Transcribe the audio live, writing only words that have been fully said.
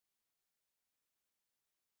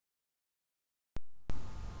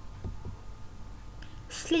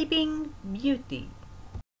Sleeping Beauty.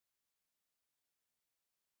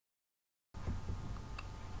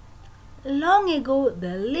 Long ago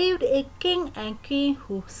there lived a king and queen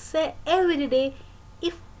who said every day,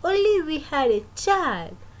 "If only we had a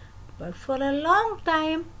child." But for a long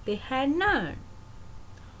time they had none.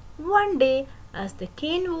 One day, as the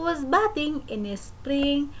king was bathing in a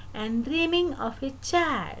spring and dreaming of a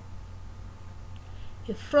child,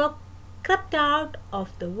 a frog crept out of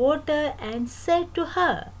the water and said to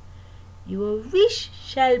her, "Your wish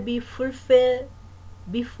shall be fulfilled.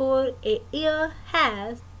 Before a year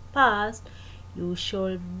has passed, you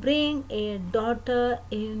shall bring a daughter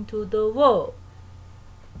into the world."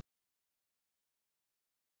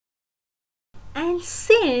 And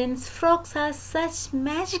since frogs are such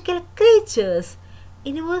magical creatures,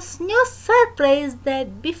 it was no surprise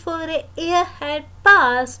that before a year had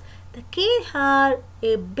passed, the king had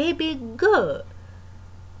a baby girl.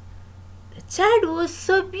 The child was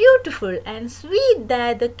so beautiful and sweet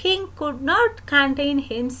that the king could not contain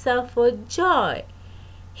himself for joy.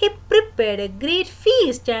 He prepared a great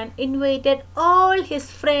feast and invited all his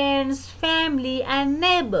friends, family, and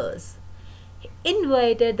neighbors. He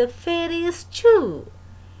invited the fairies too,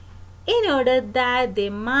 in order that they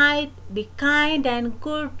might be kind and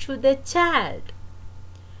good to the child.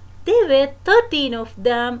 There were 13 of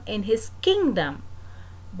them in his kingdom,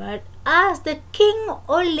 but as the king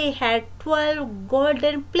only had 12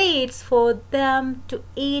 golden plates for them to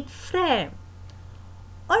eat from,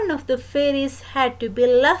 one of the fairies had to be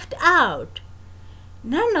left out.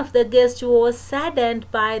 None of the guests was saddened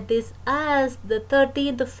by this, as the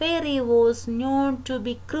 13th fairy was known to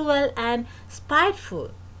be cruel and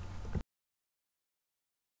spiteful.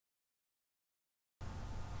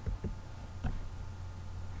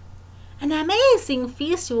 An amazing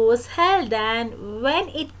feast was held, and when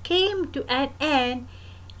it came to an end,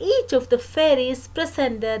 each of the fairies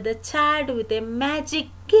presented the child with a magic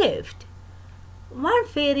gift. One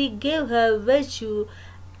fairy gave her virtue,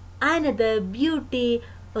 another beauty,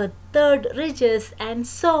 a third riches, and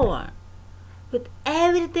so on, with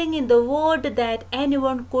everything in the world that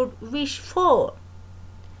anyone could wish for.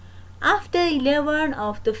 After 11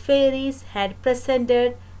 of the fairies had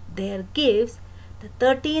presented their gifts, the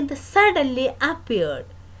 13th suddenly appeared.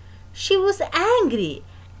 She was angry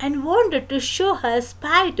and wanted to show her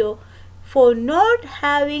spite for not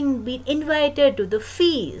having been invited to the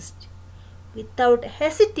feast. Without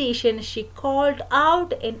hesitation, she called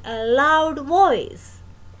out in a loud voice,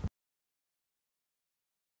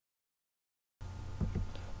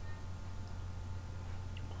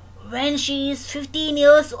 "When she is 15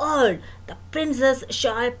 years old, the princess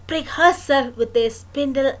shall prick herself with a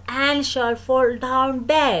spindle and shall fall down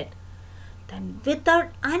dead." Then,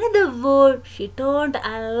 without another word, she turned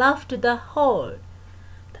and left the hall.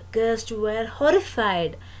 The guests were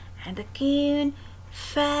horrified, and the king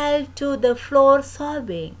fell to the floor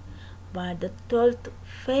sobbing. But the 12th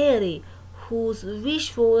fairy, whose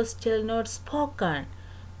wish was still not spoken,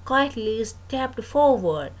 quietly stepped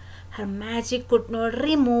forward. Her magic could not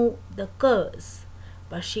remove the curse,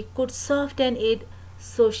 but she could soften it,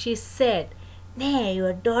 so she said, "Nay,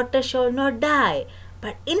 your daughter shall not die,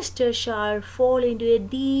 but instead shall fall into a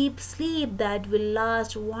deep sleep that will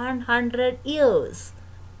last 100 years.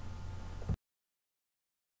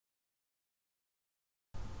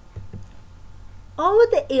 Over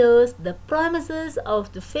the years, the promises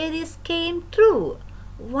of the fairies came true.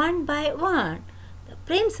 One by one, the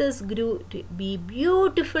princess grew to be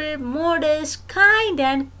beautiful, modest, kind,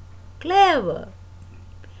 and clever.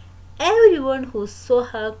 Everyone who saw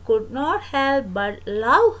her could not help but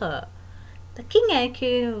love her. The king and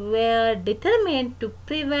queen were determined to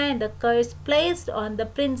prevent the curse placed on the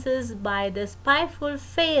princess by the spiteful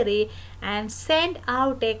fairy, and sent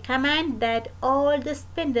out a command that all the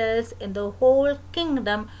spindles in the whole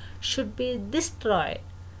kingdom should be destroyed.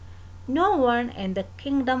 No one in the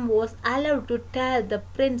kingdom was allowed to tell the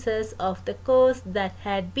princess of the curse that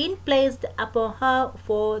had been placed upon her,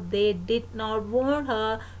 for they did not want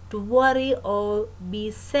her to worry or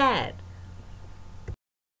be sad.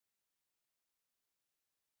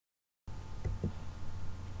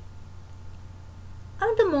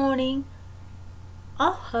 On the morning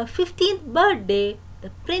of her 15th birthday, the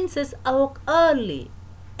princess awoke early,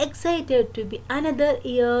 excited to be another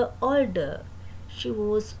year older. She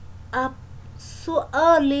was up so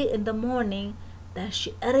early in the morning that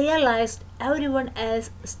she realized everyone else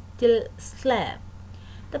still slept.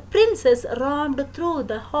 The princess roamed through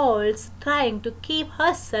the halls, trying to keep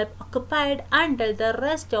herself occupied until the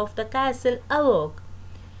rest of the castle awoke.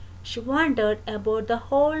 She wandered about the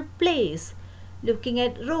whole place, looking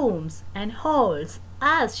at rooms and halls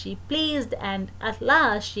as she pleased, and at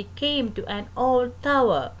last she came to an old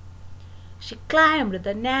tower. She climbed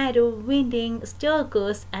the narrow winding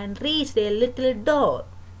staircase and reached a little door.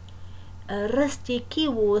 A rusty key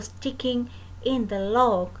was sticking in the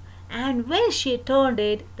lock, and when she turned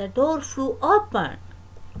it, the door flew open.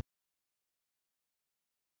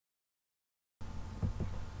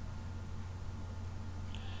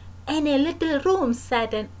 In a little room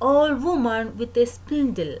sat an old woman with a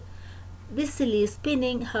spindle, busily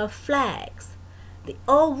spinning her flax. The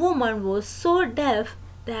old woman was so deaf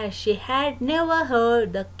that she had never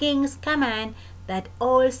heard the king's command that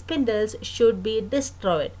all spindles should be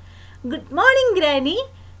destroyed. "Good morning, Granny,"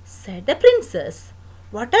 said the princess.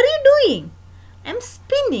 "What are you doing?" "I'm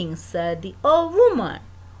spinning," said the old woman.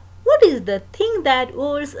 "What is the thing that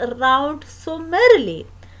whirls around so merrily?"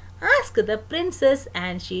 asked the princess,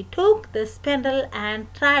 and she took the spindle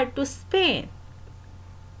and tried to spin.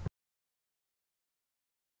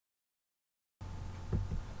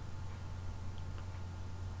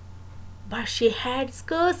 But she had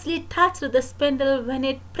scarcely touched the spindle when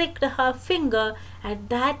it pricked her finger. At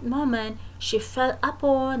that moment she fell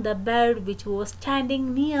upon the bed which was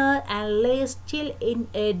standing near and lay still in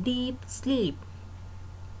a deep sleep.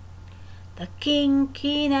 The king,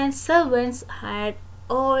 queen, and servants had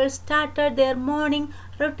all started their morning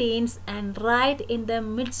routines, and right in the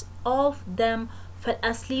midst of them fell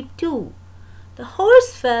asleep too. The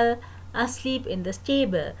horse fell asleep in the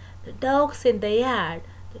stable, the dogs in the yard,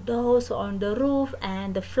 the dogs on the roof,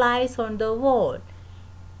 and the flies on the wall.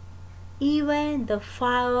 Even the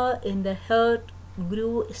fire in the hearth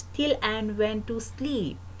grew still and went to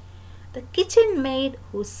sleep. The kitchen maid,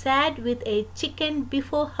 who sat with a chicken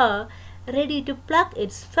before her, ready to pluck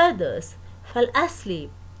its feathers, fell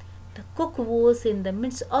asleep. The cook was in the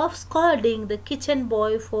midst of scolding the kitchen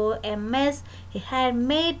boy for a mess he had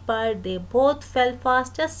made, but they both fell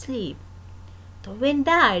fast asleep. The wind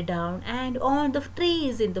died down, and on the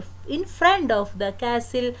trees in front of the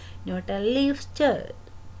castle not a leaf stirred.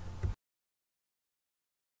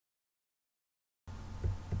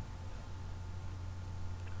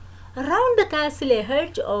 Around the castle a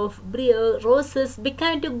hedge of briar roses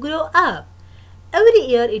began to grow up. Every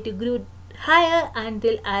year it grew higher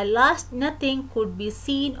until at last nothing could be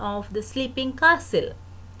seen of the sleeping castle.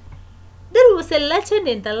 There was a legend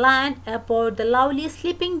in the land about the lovely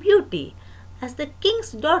Sleeping Beauty, as the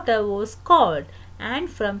king's daughter was called, and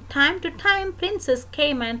from time to time princes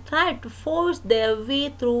came and tried to force their way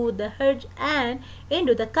through the hedge and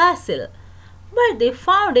into the castle. But they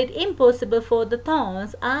found it impossible, for the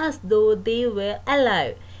thorns, as though they were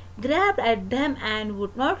alive, grabbed at them and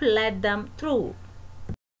would not let them through.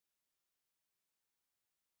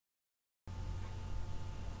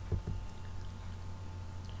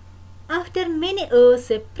 After many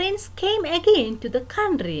years a prince came again to the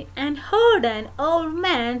country, and heard an old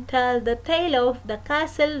man tell the tale of the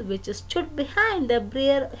castle which stood behind the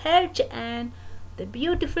briar hedge, and the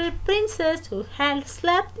beautiful princess who had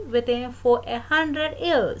slept with him for 100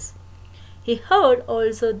 years. He heard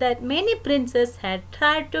also that many princes had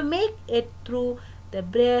tried to make it through the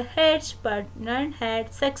briar hedge, but none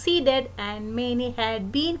had succeeded, and many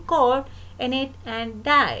had been caught in it and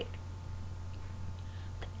died.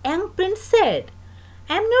 The young prince said,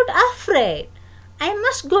 "I am not afraid. I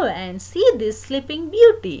must go and see this Sleeping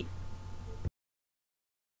Beauty."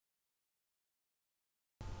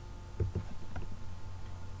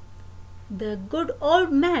 The good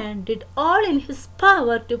old man did all in his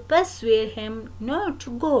power to persuade him not to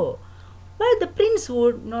go, but the prince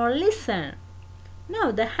would not listen.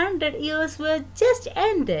 Now the 100 years were just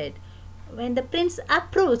ended. When the prince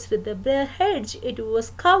approached the briar hedge, it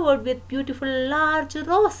was covered with beautiful large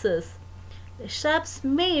roses. The shrubs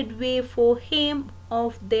made way for him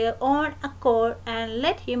of their own accord and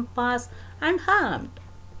let him pass unharmed.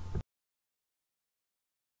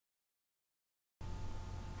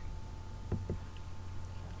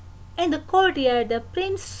 In the courtyard the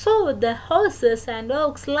prince saw the horses and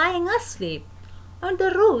dogs lying asleep. On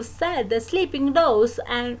the roof sat the sleeping doves,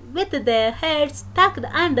 and with their heads tucked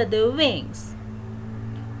under their wings.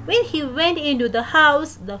 When he went into the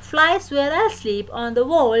house, the flies were asleep on the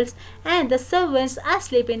walls, and the servants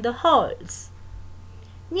asleep in the halls.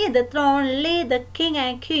 Near the throne lay the king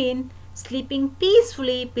and queen, sleeping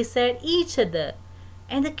peacefully beside each other.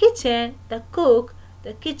 In the kitchen, the cook,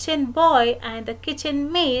 the kitchen boy, and the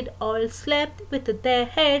kitchen maid all slept with their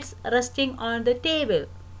heads resting on the table.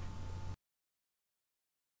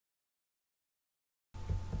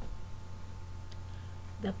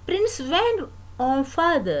 The prince went on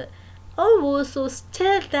further. All was so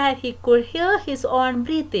still that he could hear his own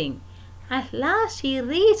breathing. At last he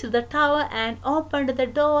reached the tower and opened the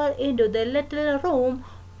door into the little room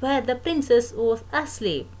where the princess was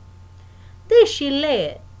asleep. There she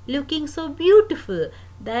lay, looking so beautiful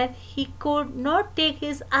that he could not take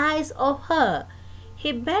his eyes off her.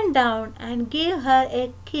 He bent down and gave her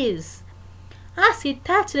a kiss. As he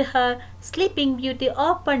touched her, Sleeping Beauty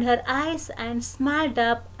opened her eyes and smiled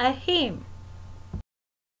up at him.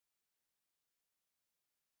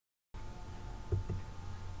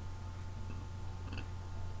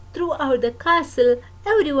 Throughout the castle,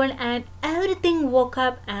 everyone and everything woke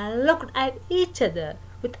up and looked at each other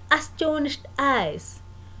with astonished eyes.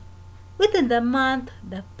 Within the month,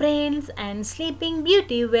 the prince and Sleeping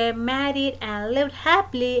Beauty were married and lived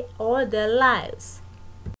happily all their lives.